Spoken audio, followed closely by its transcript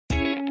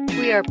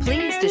We are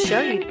pleased to show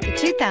you the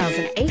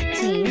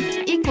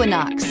 2018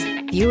 Equinox.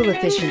 Fuel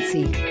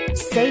efficiency,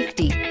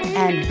 safety,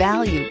 and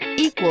value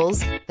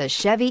equals the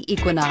Chevy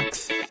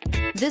Equinox.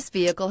 This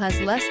vehicle has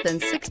less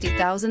than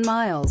 60,000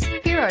 miles.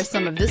 Here are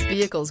some of this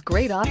vehicle's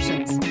great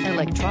options: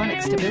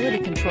 electronic stability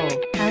control,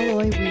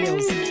 alloy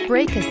wheels,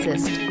 brake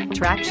assist,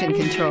 traction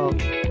control,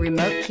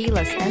 remote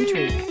keyless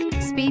entry,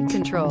 speed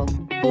control,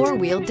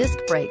 four-wheel disc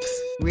brakes,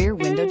 rear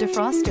window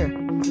defroster,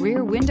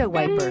 rear window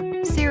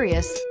wiper,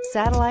 Sirius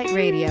satellite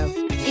radio.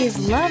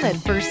 Is love at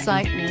first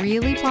sight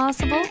really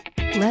possible?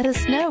 Let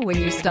us know when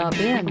you stop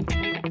in.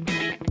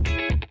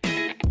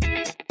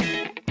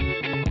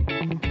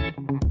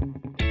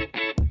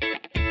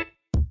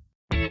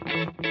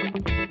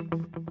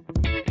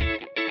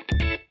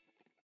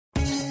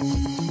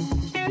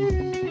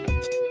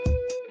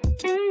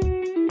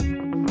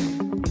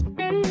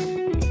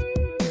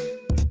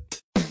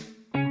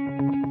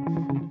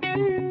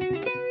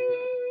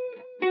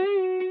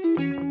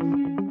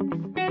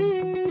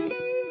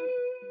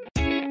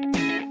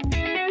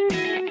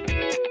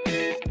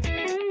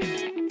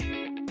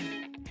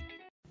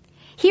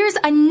 Here's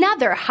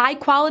another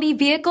high-quality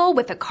vehicle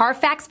with a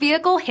Carfax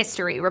Vehicle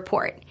History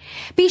Report.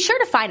 Be sure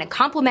to find a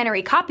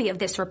complimentary copy of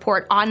this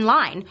report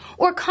online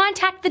or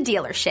contact the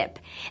dealership.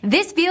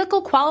 This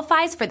vehicle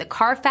qualifies for the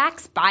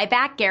Carfax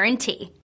Buyback Guarantee.